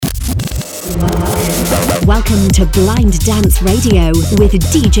Welcome to Blind Dance Radio with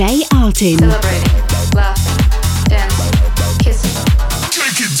DJ Artin. Celebrating, laugh, dance, kiss.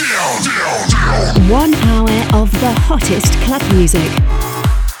 Take it down. 1 hour of the hottest club music.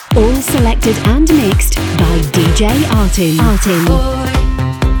 All selected and mixed by DJ Artin. Boy,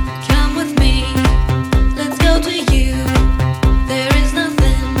 come with me. Let's go to you. There is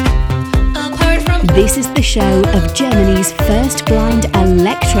nothing apart from. This is the show of Germany's first blind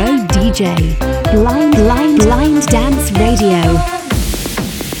electro DJ. Blind Dance Radio.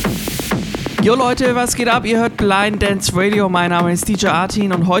 Jo Leute, was geht ab? Ihr hört Blind Dance Radio. Mein Name ist DJ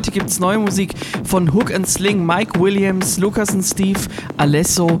Artin und heute gibt's neue Musik von Hook & Sling, Mike Williams, Lucas & Steve,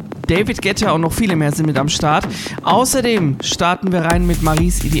 Alesso, David Guetta und noch viele mehr sind mit am Start. Außerdem starten wir rein mit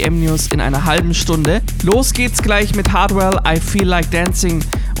Maries EDM News in einer halben Stunde. Los geht's gleich mit Hardwell, I Feel Like Dancing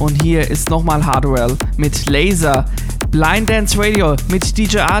und hier ist nochmal Hardwell mit Laser. Blind Dance Radio mit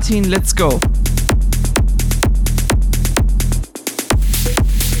DJ Artin, let's go!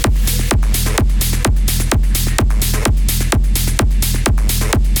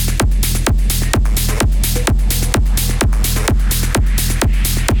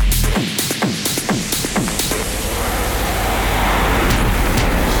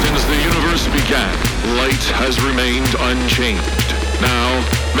 Has remained unchanged. Now,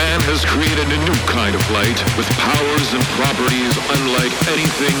 man has created a new kind of light with powers and properties unlike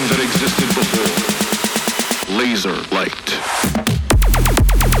anything that existed before. Laser light.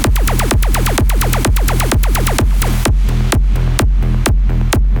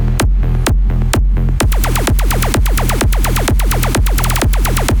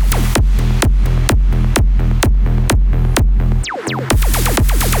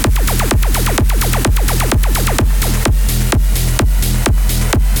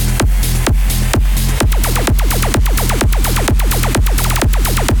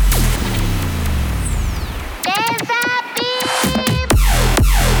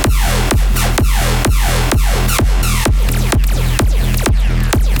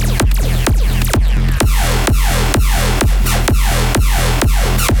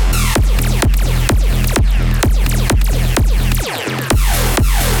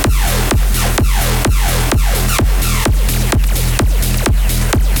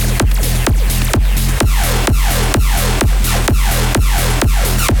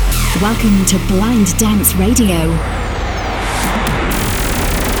 Welcome to Blind Dance Radio.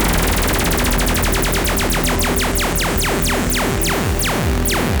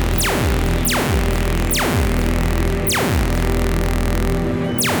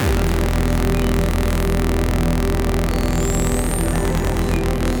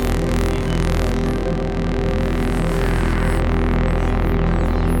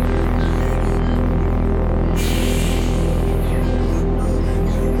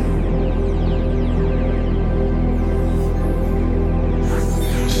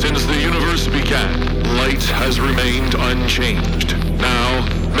 Unchanged. Now,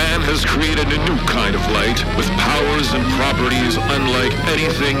 man has created a new kind of light with powers and properties unlike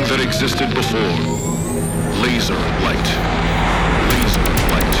anything that existed before. Laser light. Laser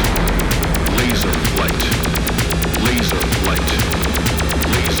light. Laser light. Laser light.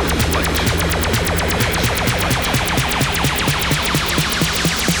 Laser light. Laser light.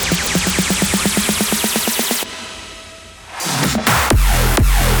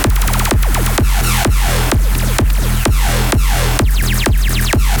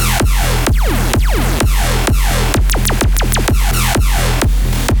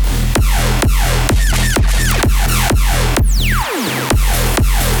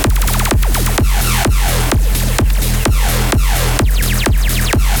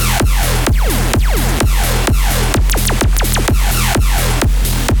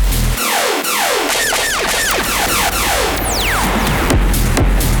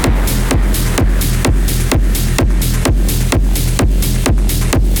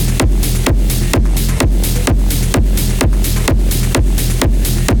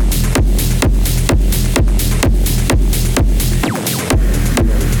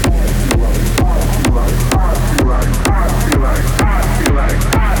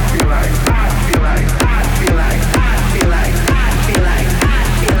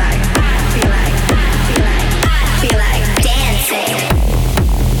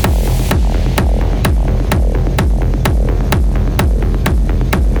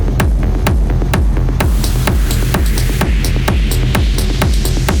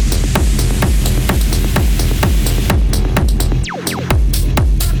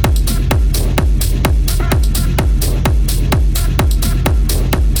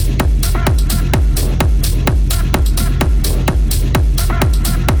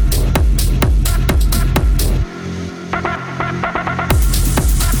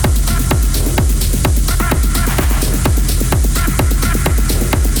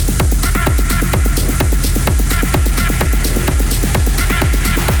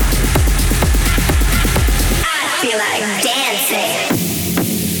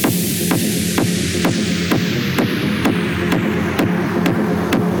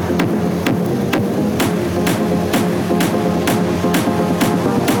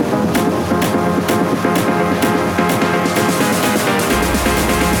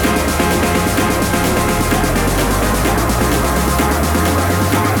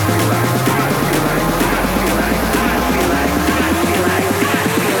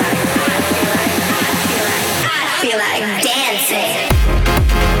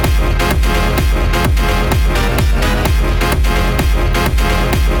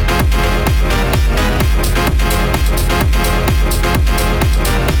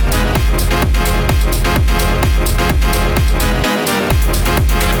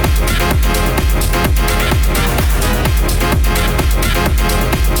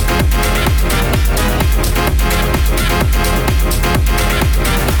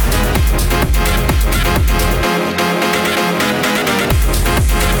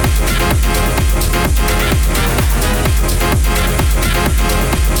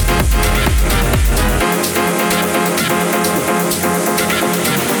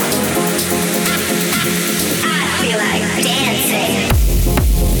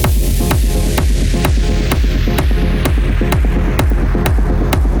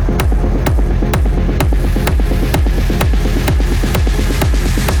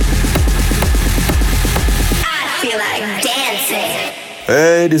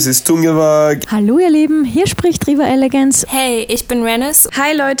 Hey, das ist Tungewag. Hallo ihr Lieben, hier spricht Riva Elegance. Hey, ich bin Rennis.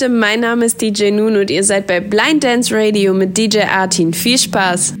 Hi Leute, mein Name ist DJ Nun und ihr seid bei Blind Dance Radio mit DJ Artin. Viel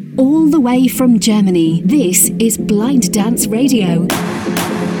Spaß! All the way from Germany, this is Blind Dance Radio.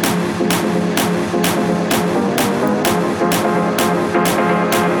 Dancing.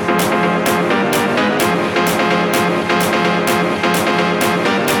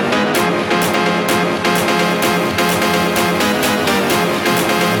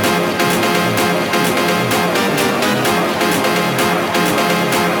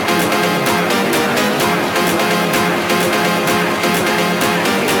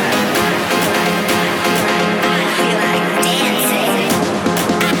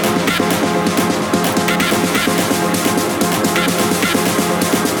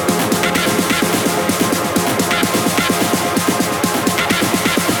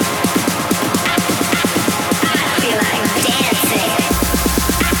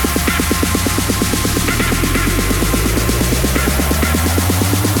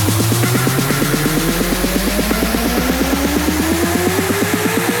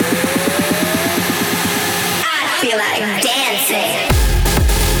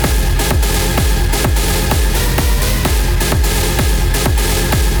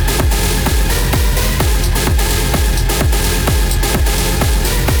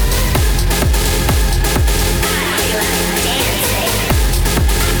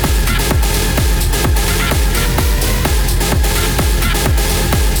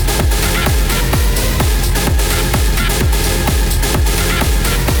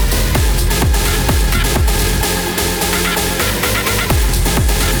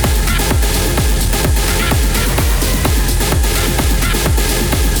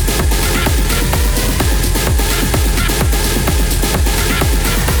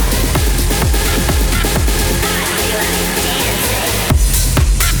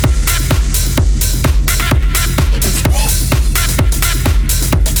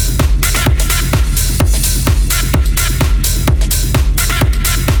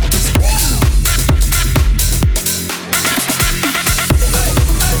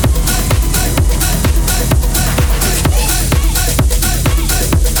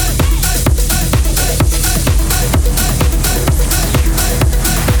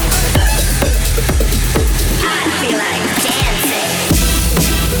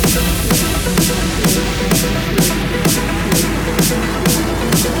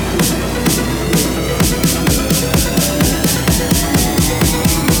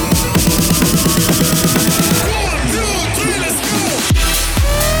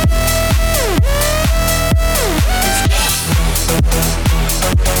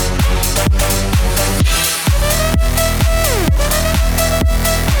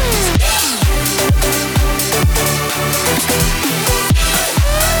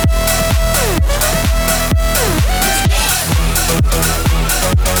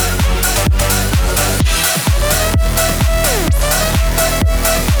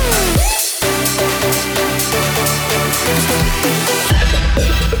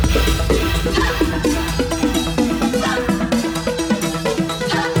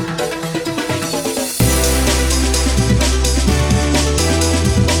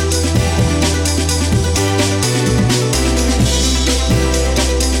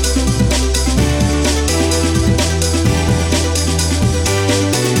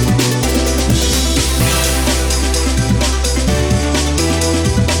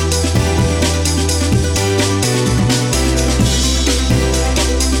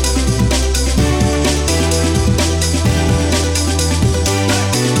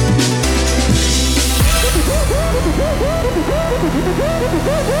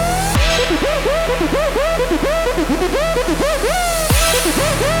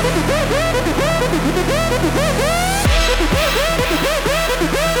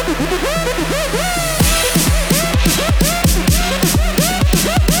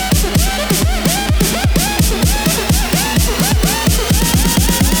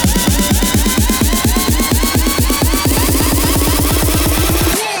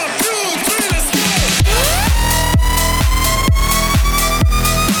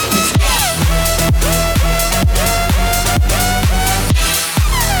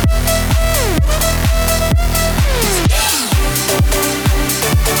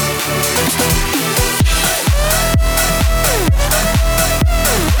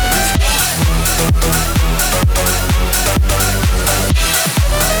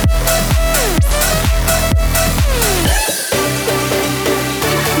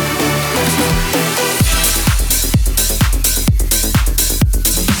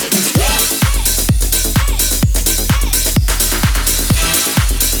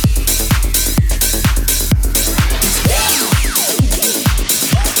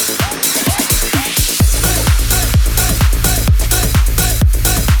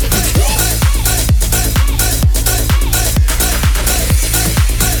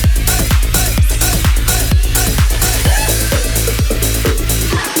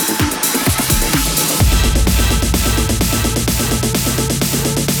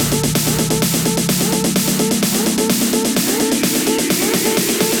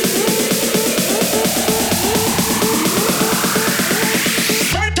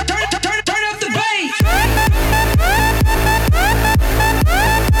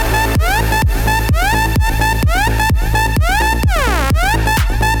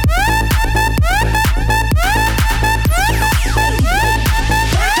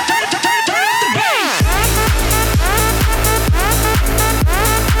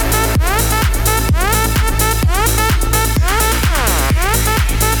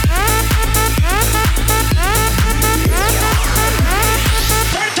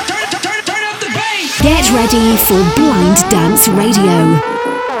 ready for Blind Dance Radio.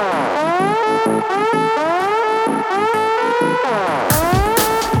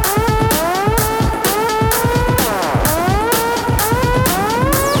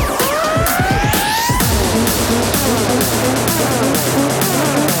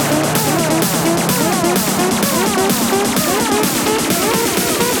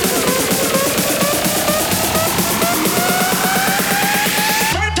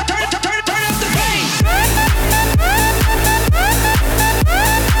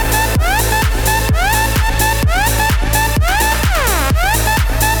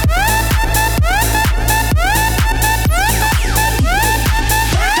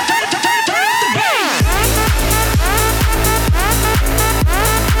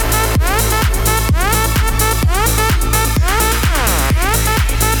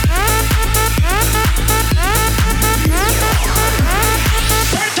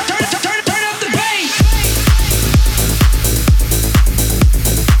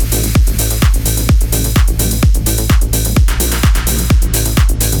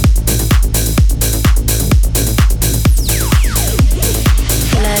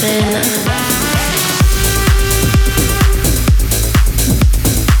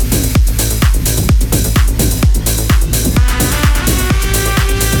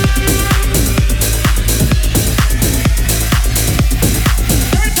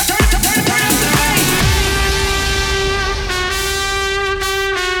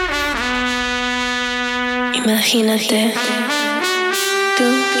 Imagínate, tú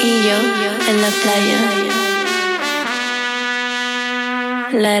y yo en la playa,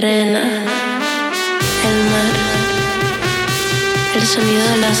 la arena, el mar, el sonido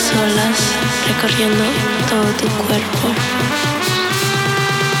de las olas recorriendo todo tu cuerpo.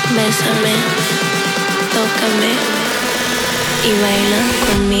 Bésame, tócame y baila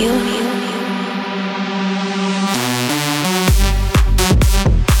conmigo.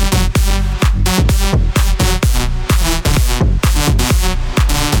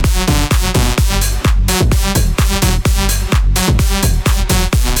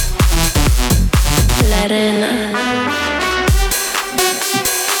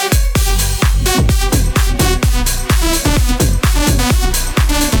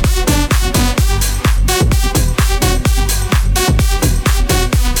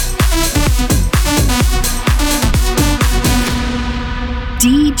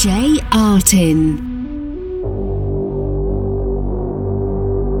 DJ Artin.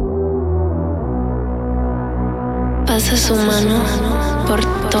 Pasa su mano por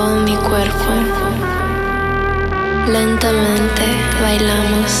todo mi cuerpo. Lentamente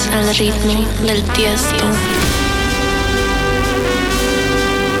bailamos al ritmo del Tiesto.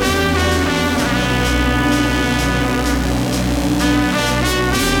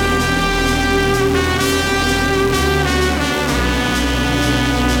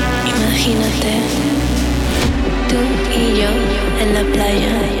 Imagínate, tú y yo en la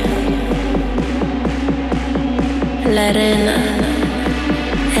playa, la arena,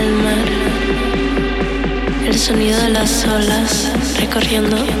 el mar, el sonido de las olas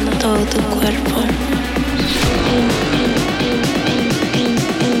recorriendo todo tu cuerpo.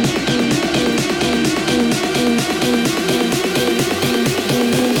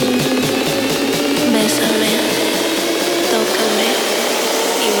 Bésame, tócame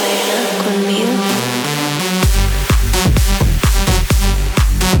y baila conmigo.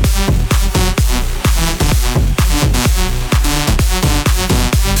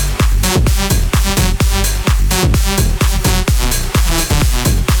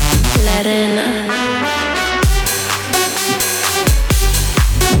 La arena.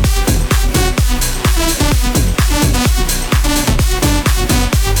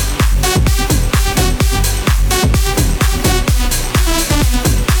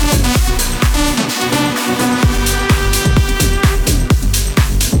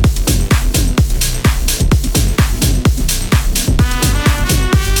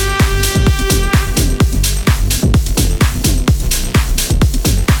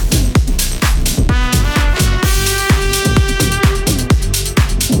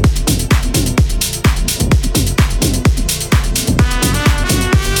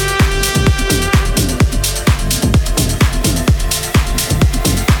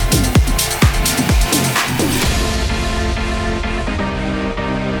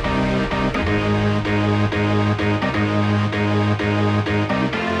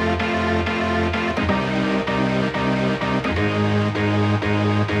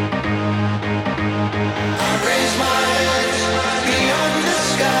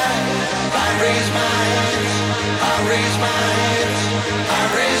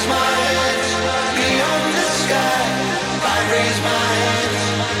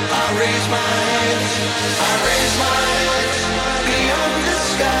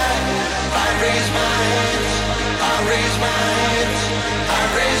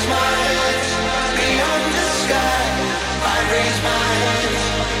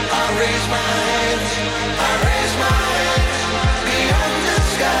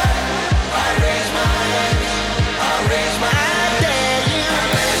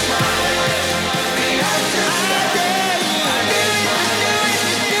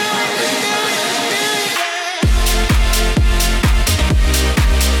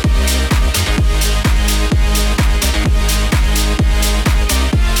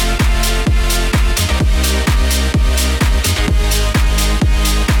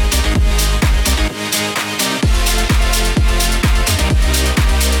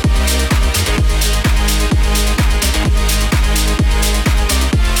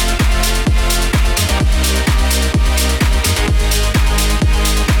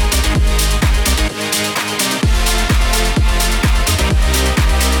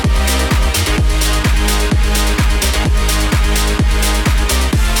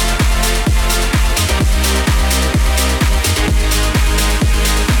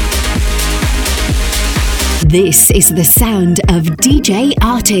 This is the sound of DJ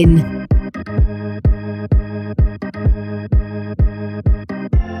Artin.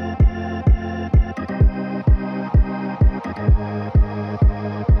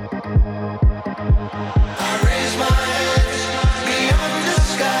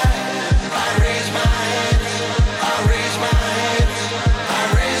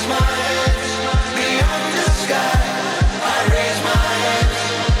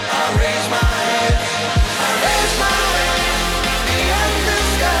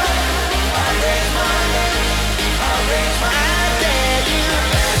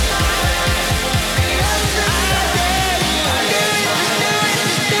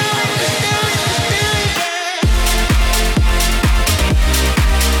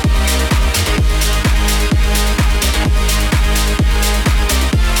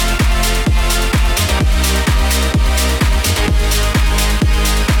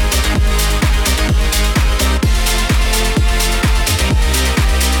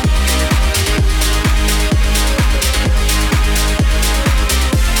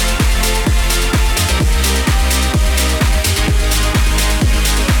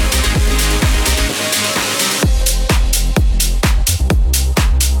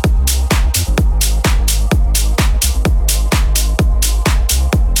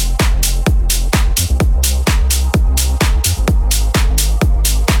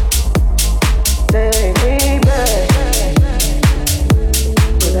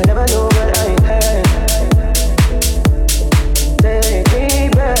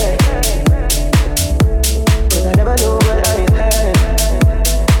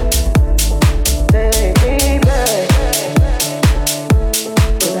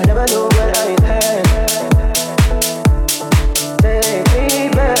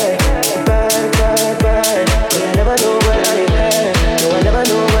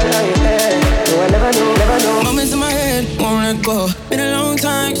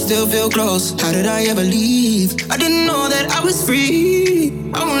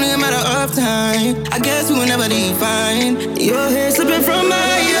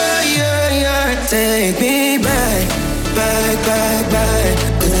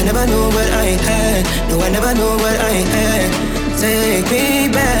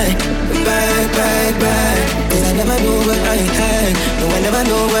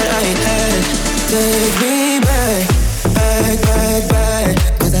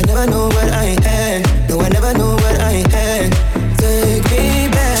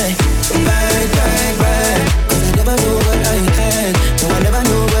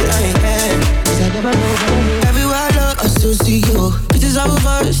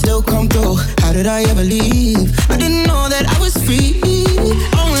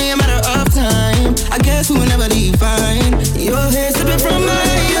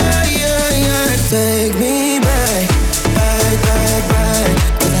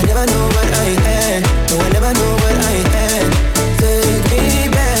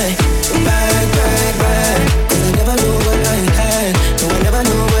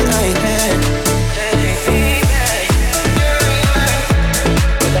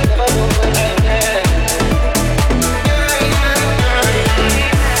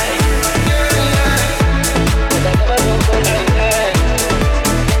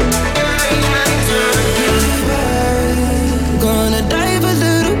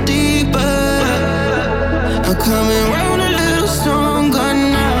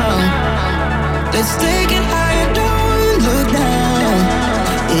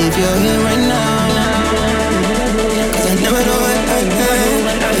 you're here right now. 'Cause I never know what I had,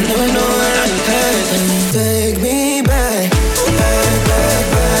 I never know what I had. Take me back, back, back,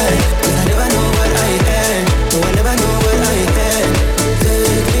 back. 'Cause I never know what I had, no, I never know what I had.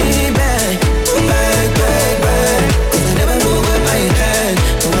 Take me back, back, back, back. 'Cause I never know what I had,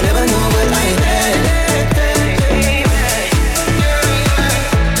 no, I never know what I had. Take me back,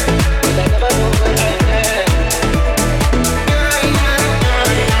 'cause I never know what I had.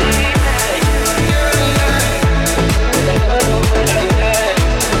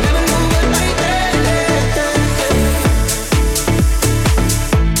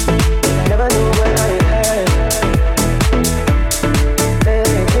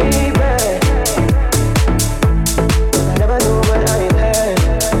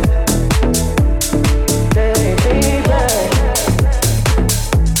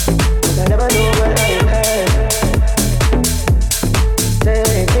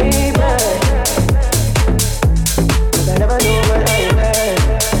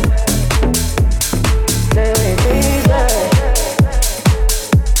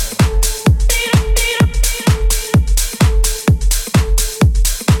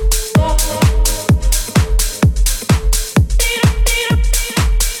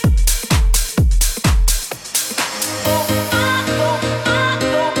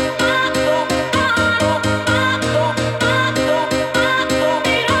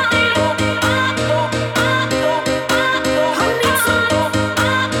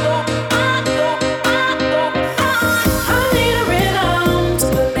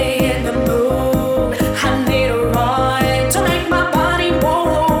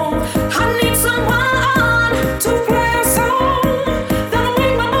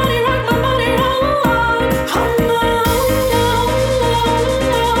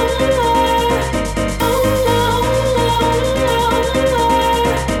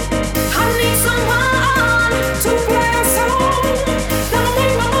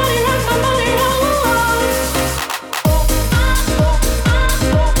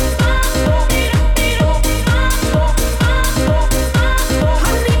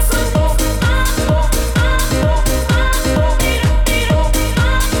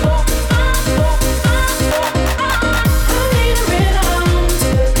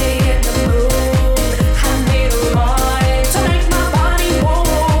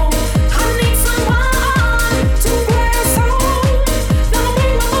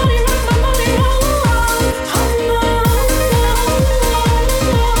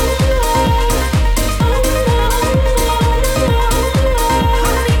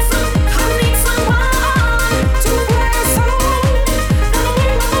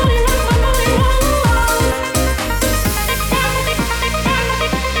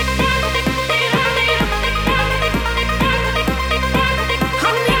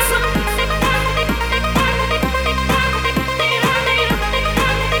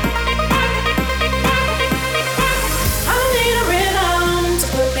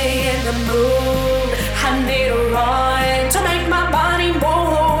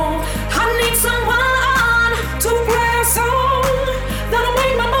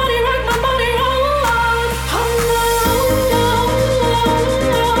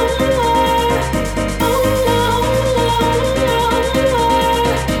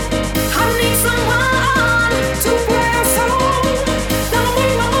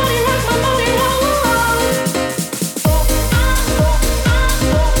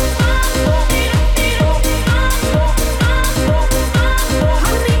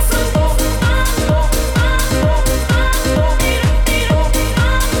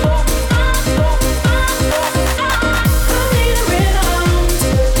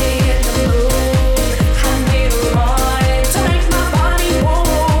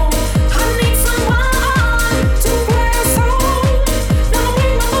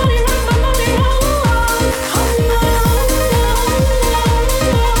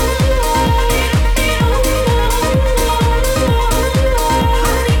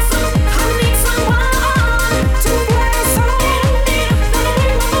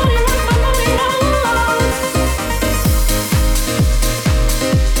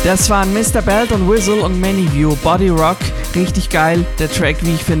 Das waren Mr. Belt und Whistle und Many View, Body Rock, richtig geil, der Track,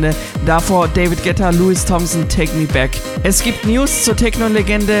 wie ich finde. Davor David Guetta, Louis Thompson, Take Me Back. Es gibt News zur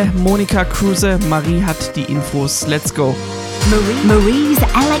Techno-Legende Monica Kruse. Marie hat die Infos. Let's go. Marie's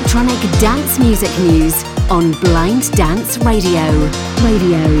Electronic Dance Music News on Blind Dance Radio.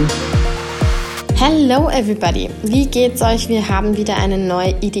 Hello everybody, wie geht's euch? Wir haben wieder eine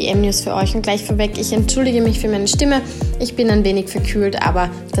neue EDM-News für euch und gleich vorweg, ich entschuldige mich für meine Stimme. Ich bin ein wenig verkühlt,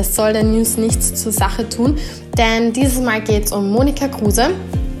 aber das soll der News nichts zur Sache tun, denn dieses Mal geht's um Monica Kruse.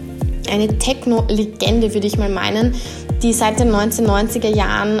 eine Techno-Legende, würde ich mal meinen, die seit den 1990er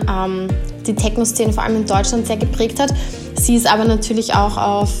Jahren die Techno-Szene vor allem in Deutschland sehr geprägt hat. Sie ist aber natürlich auch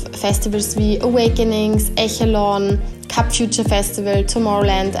auf Festivals wie Awakenings, Echelon, Cup Future Festival,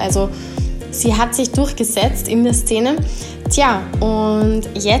 Tomorrowland, also sie hat sich durchgesetzt in der Szene. Tja, und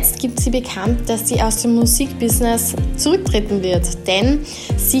jetzt gibt sie bekannt, dass sie aus dem Musikbusiness zurücktreten wird, denn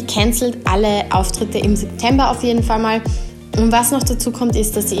sie cancelt alle Auftritte im September auf jeden Fall mal. Und was noch dazu kommt,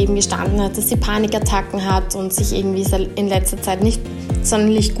 ist, dass sie eben gestanden hat, dass sie Panikattacken hat und sich irgendwie in letzter Zeit nicht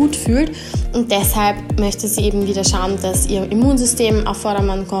sonderlich gut fühlt. Und deshalb möchte sie eben wieder schauen, dass ihr Immunsystem auf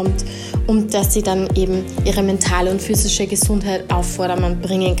Vordermann kommt und dass sie dann eben ihre mentale und physische Gesundheit auf Vordermann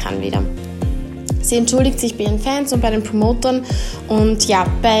bringen kann wieder. Sie entschuldigt sich bei ihren Fans und bei den Promotern und ja,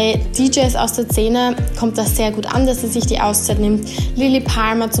 bei DJs aus der Szene kommt das sehr gut an, dass sie sich die Auszeit nimmt. Lily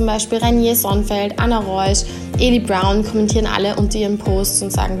Palmer zum Beispiel, Reinier Sonnfeld, Anna Reusch, Eli Brown kommentieren alle unter ihren Posts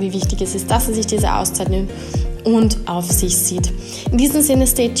und sagen, wie wichtig es ist, dass sie sich diese Auszeit nimmt und auf sich sieht. In diesem Sinne,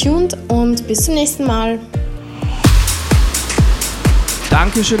 stay tuned und bis zum nächsten Mal.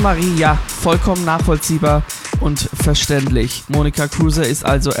 Dankeschön, Marie. Ja, vollkommen nachvollziehbar und verständlich. Monica Kruse ist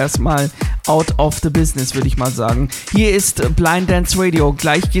also erstmal out of the business, würde ich mal sagen. Hier ist Blind Dance Radio.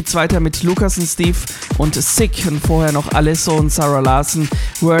 Gleich geht's weiter mit Lukas und Steve und Sick und vorher noch Alesso und Sarah Larson.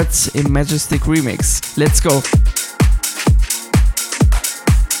 Words im Majestic Remix. Let's go.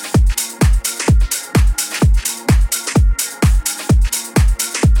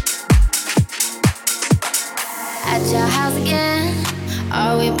 At your house again,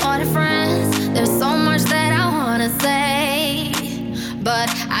 are we more than friends? There's so much that I wanna say, but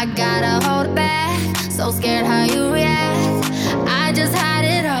I gotta hold it back. So scared how you react, I just hide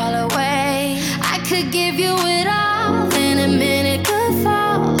it all away. I could give you it all, in a minute could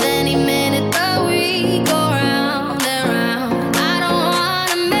fall, any minute that we go round and round. I don't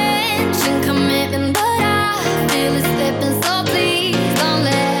wanna mention commitment, but I feel it slipping, so please don't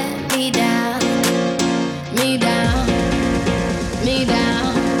let me down. Me down, me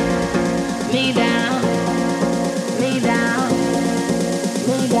down, me down, me down,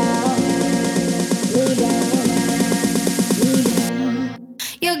 me down, me down, me down.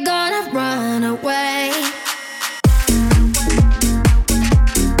 You're gonna run away.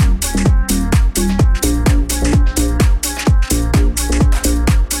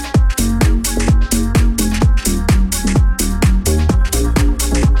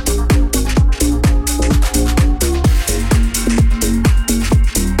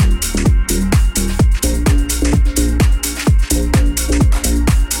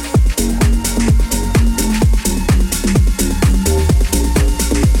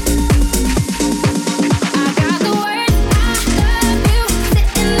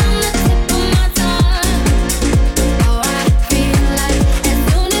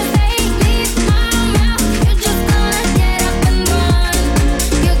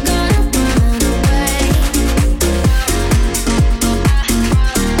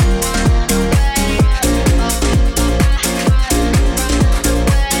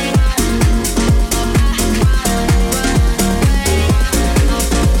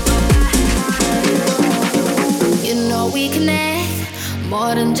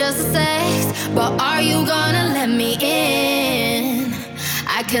 More than just a sex, but are you gonna let me in?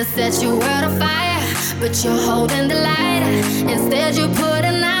 I could set your world on fire, but you're holding the lighter. Instead you're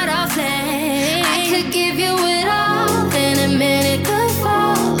putting out a flame. I could give you it all, in a minute could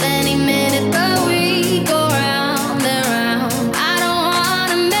fall, any minute that we go round and round. I don't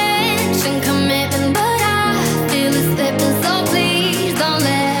wanna mention commitment, but I feel it slipping, so please don't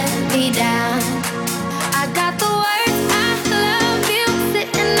let me down. I got the words I love you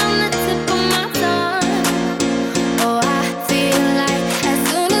sitting on the tip of my tongue. Oh, I feel like as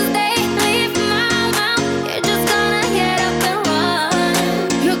soon as they leave my mouth, you're just gonna get up and run.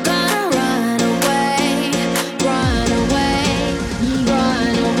 You're gonna run away.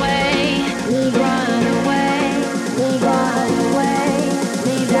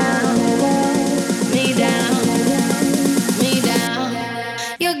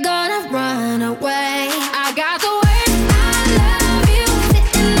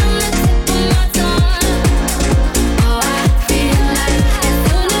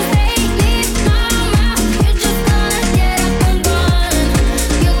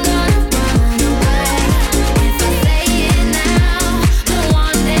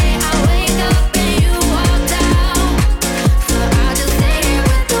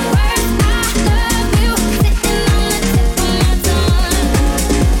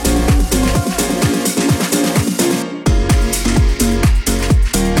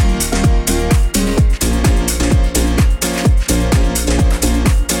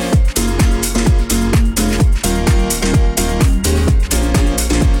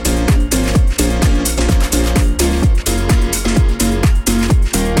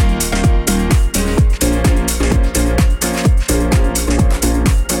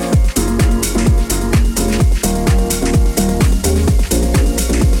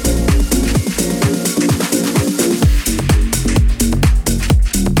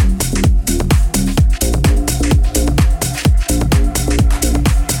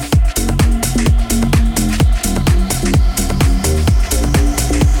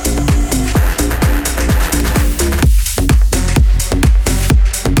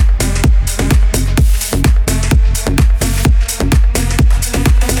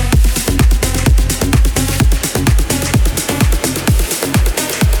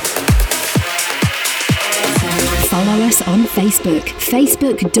 Facebook,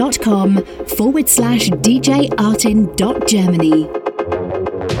 facebook.com/djartin.germany.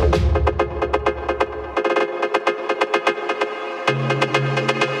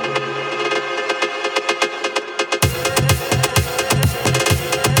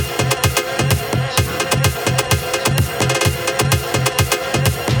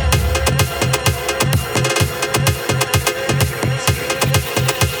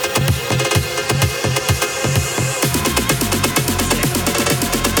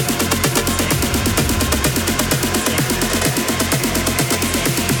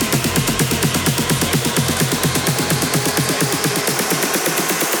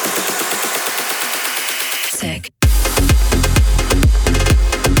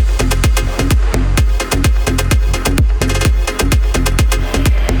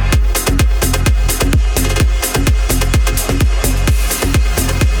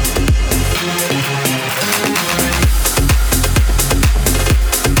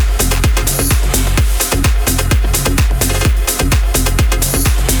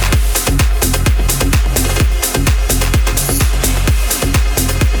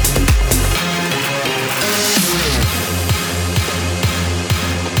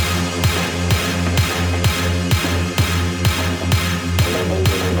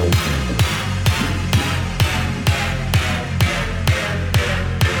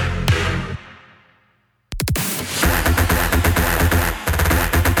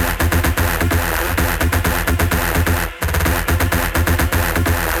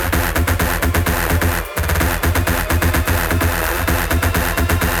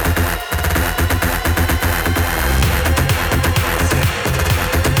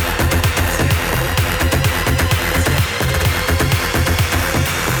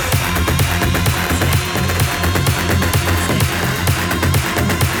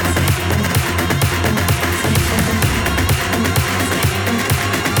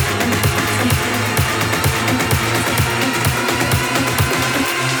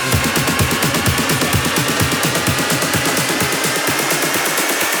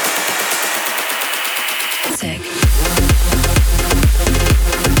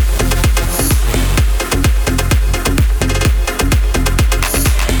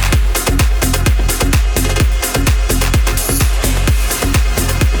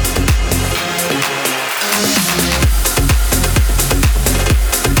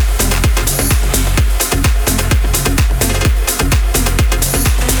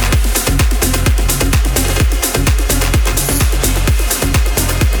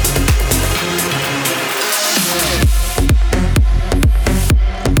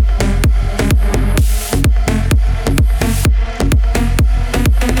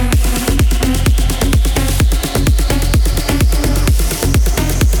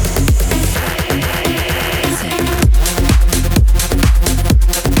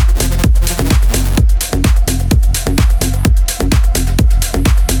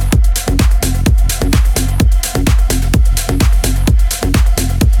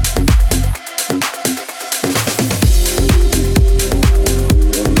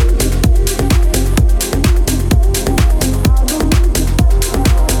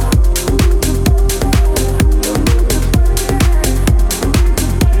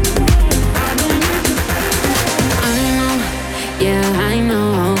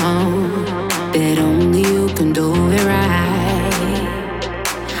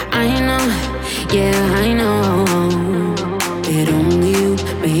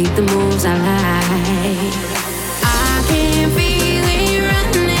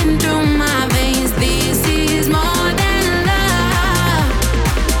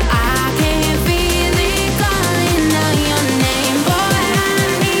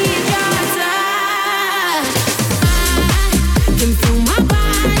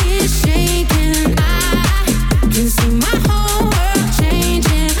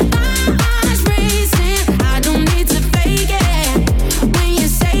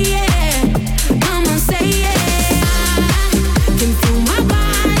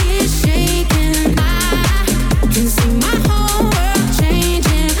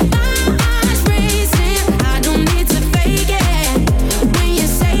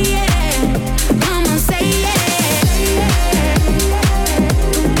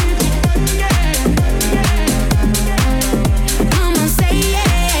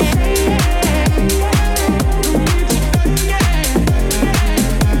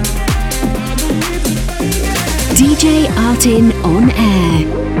 DJ Artin on air.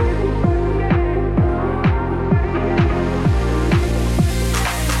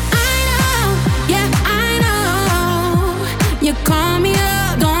 You call me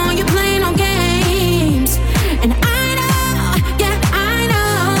up, don't you play no games. And I know,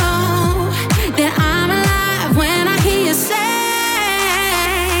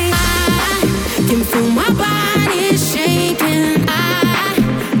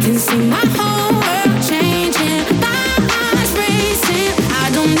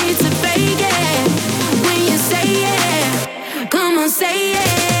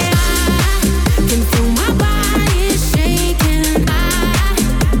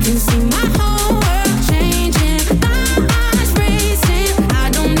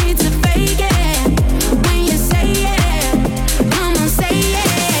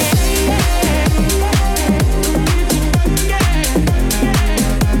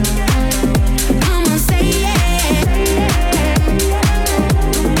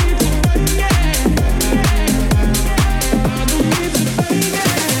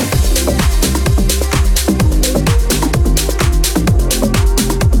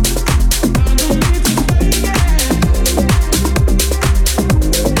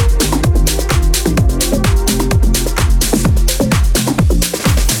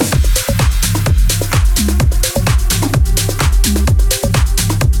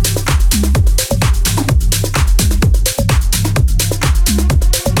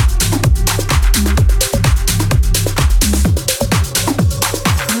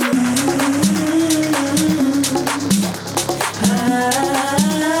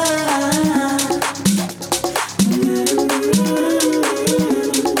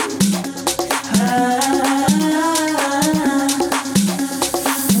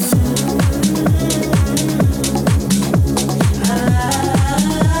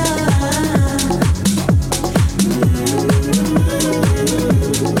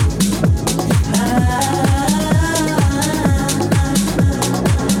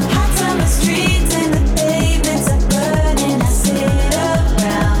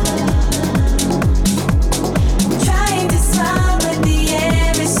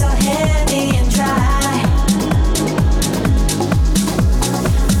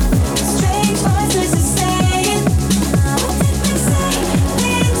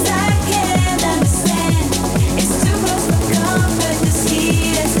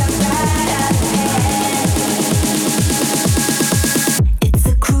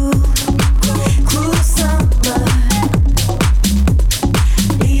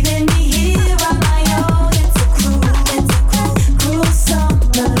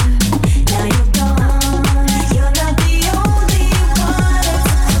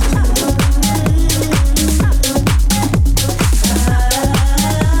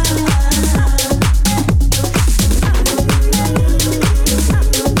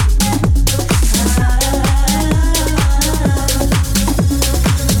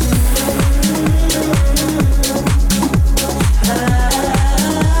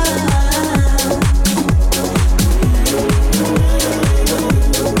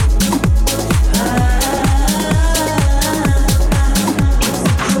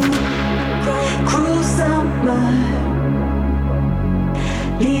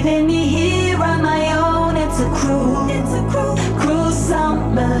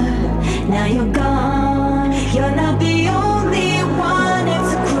 Now you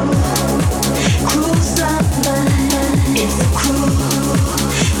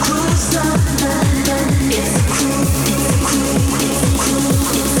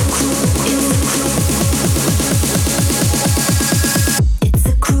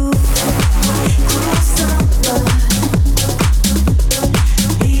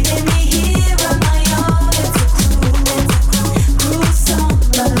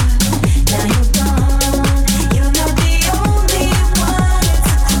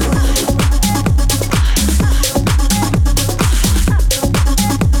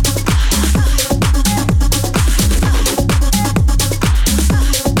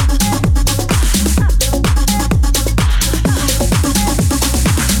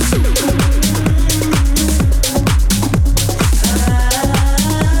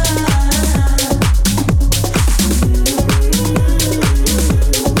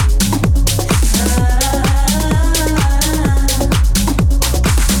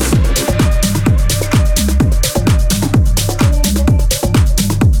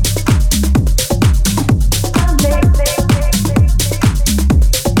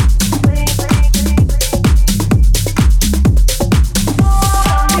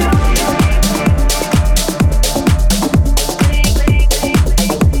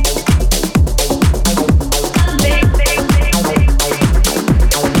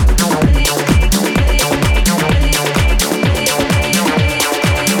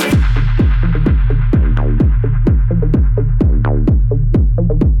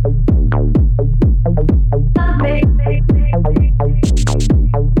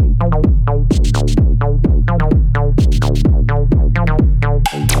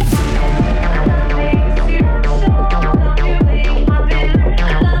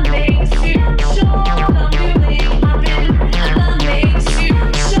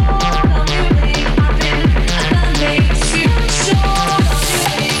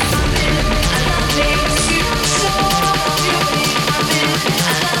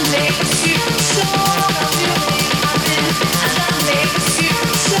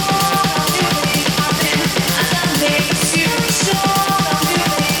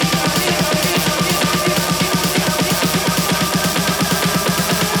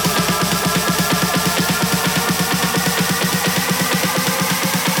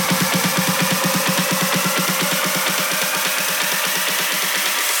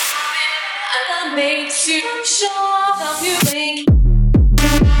makes you sure that you think.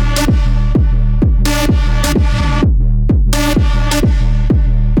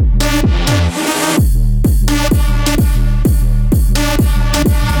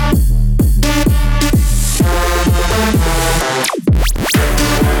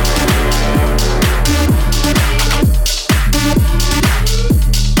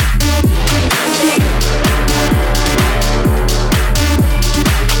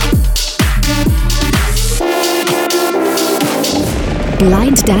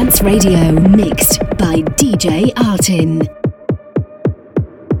 Blind Dance Radio, mixed by DJ Artin.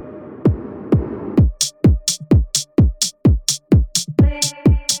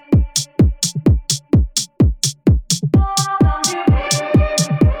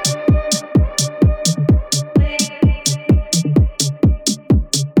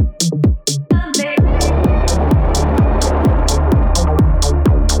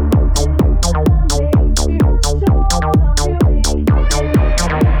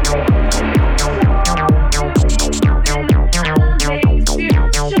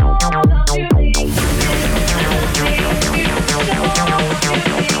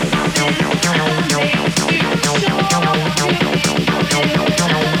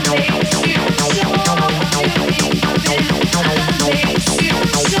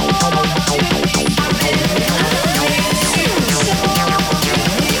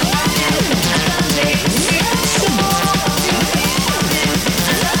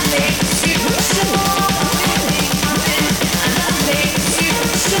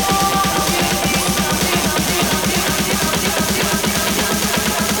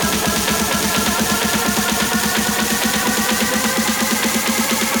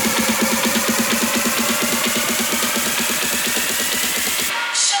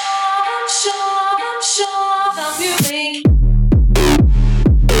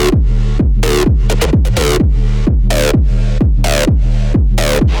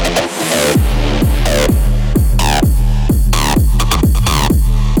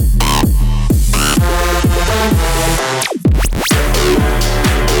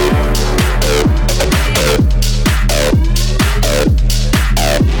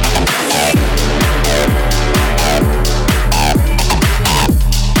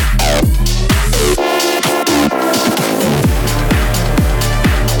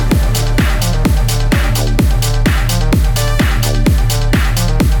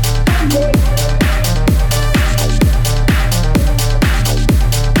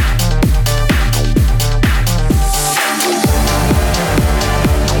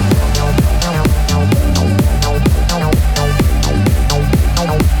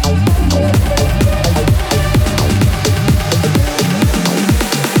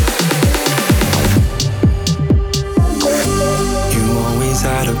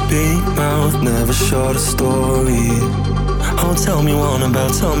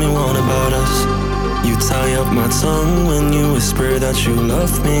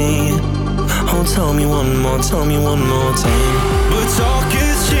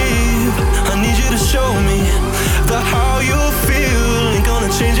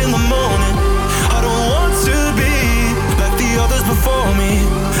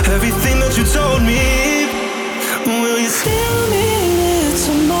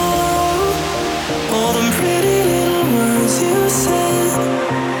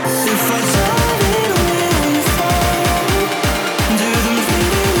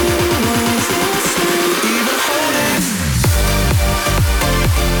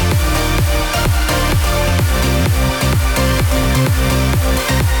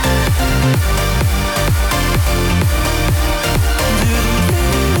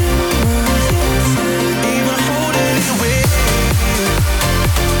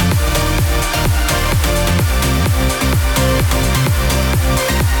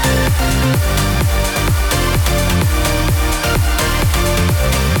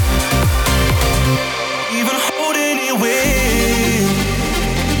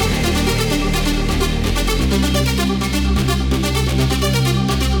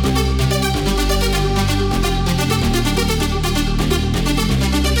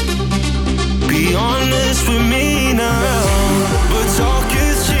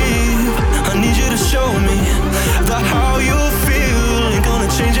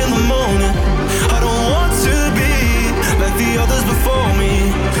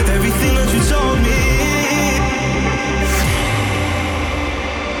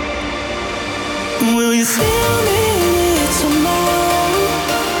 Will you still need tomorrow?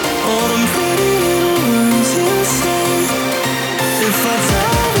 All them pretty little words you say. If I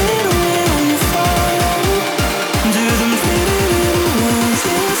dive in, will you follow? Do them pretty little words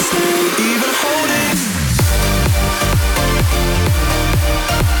you say. Even hold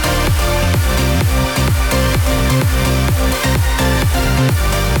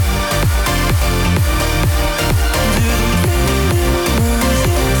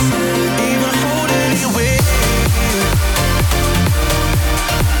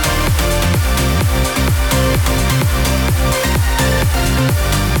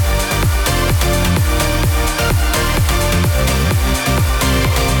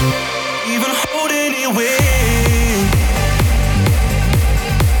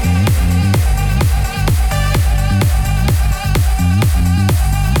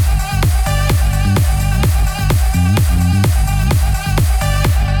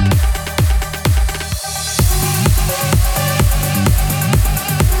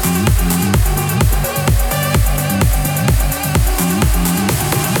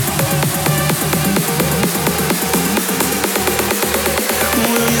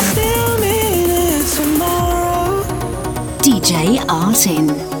DJ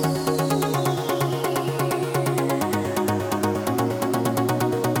Artin.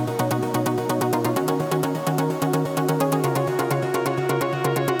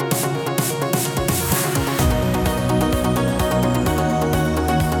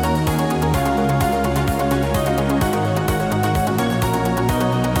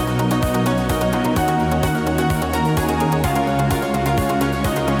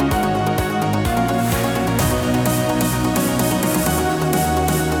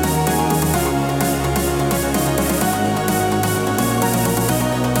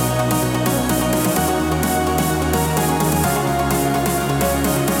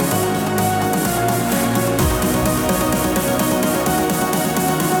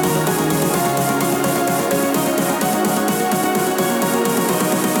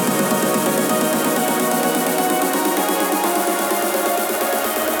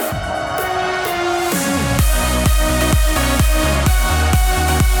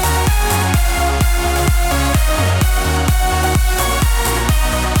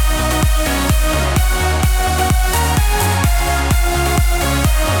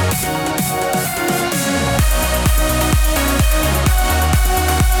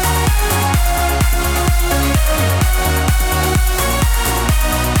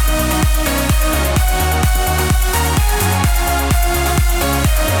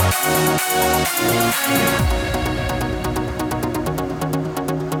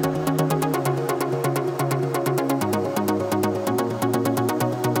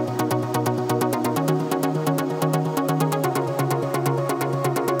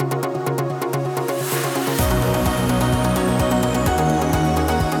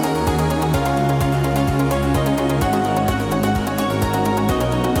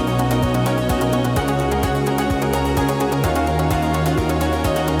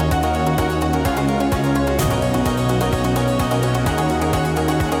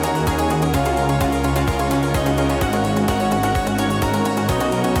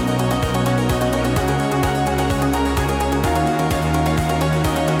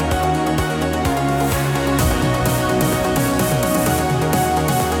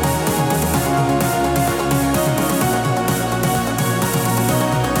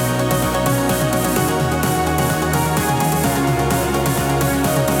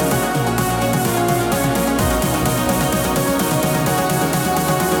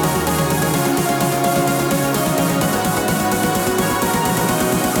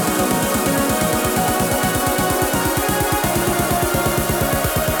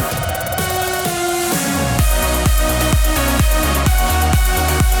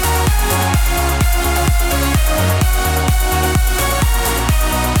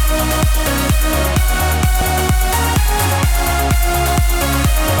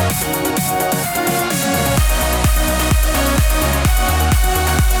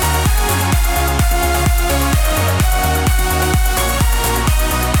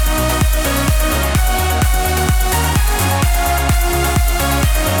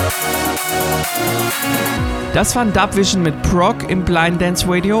 Das war ein Dubvision mit Prog im Blind Dance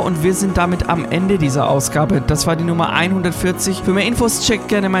Radio und wir sind damit am Ende dieser Ausgabe. Das war die Nummer 140. Für mehr Infos checkt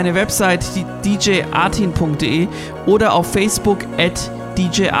gerne meine Website djartin.de oder auf Facebook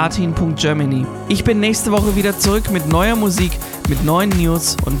 @djartin.germany. Ich bin nächste Woche wieder zurück mit neuer Musik, mit neuen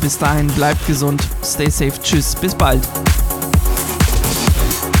News und bis dahin bleibt gesund, stay safe, tschüss, bis bald.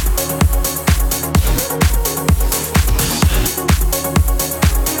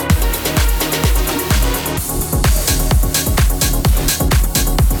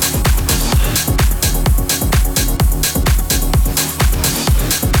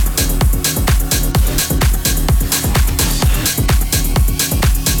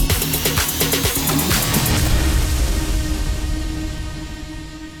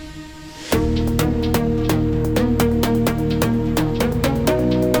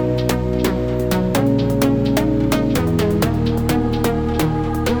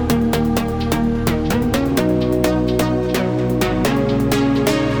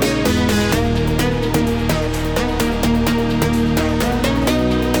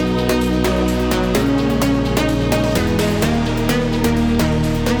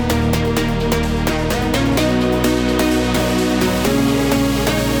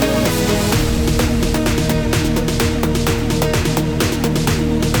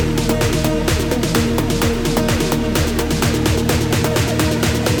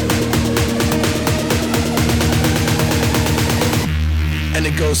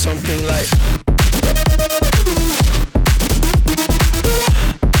 Something like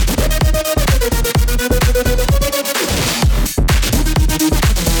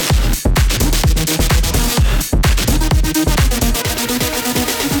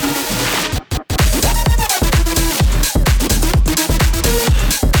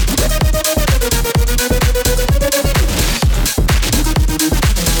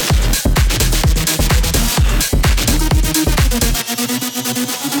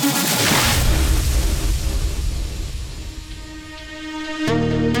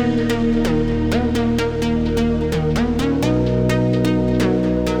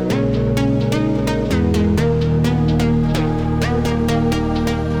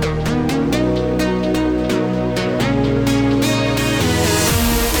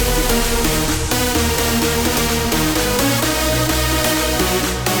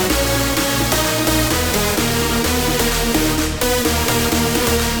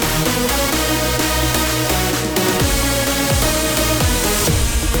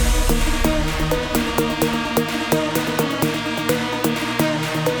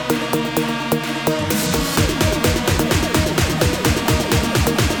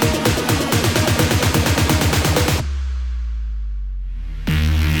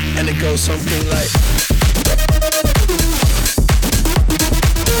go something like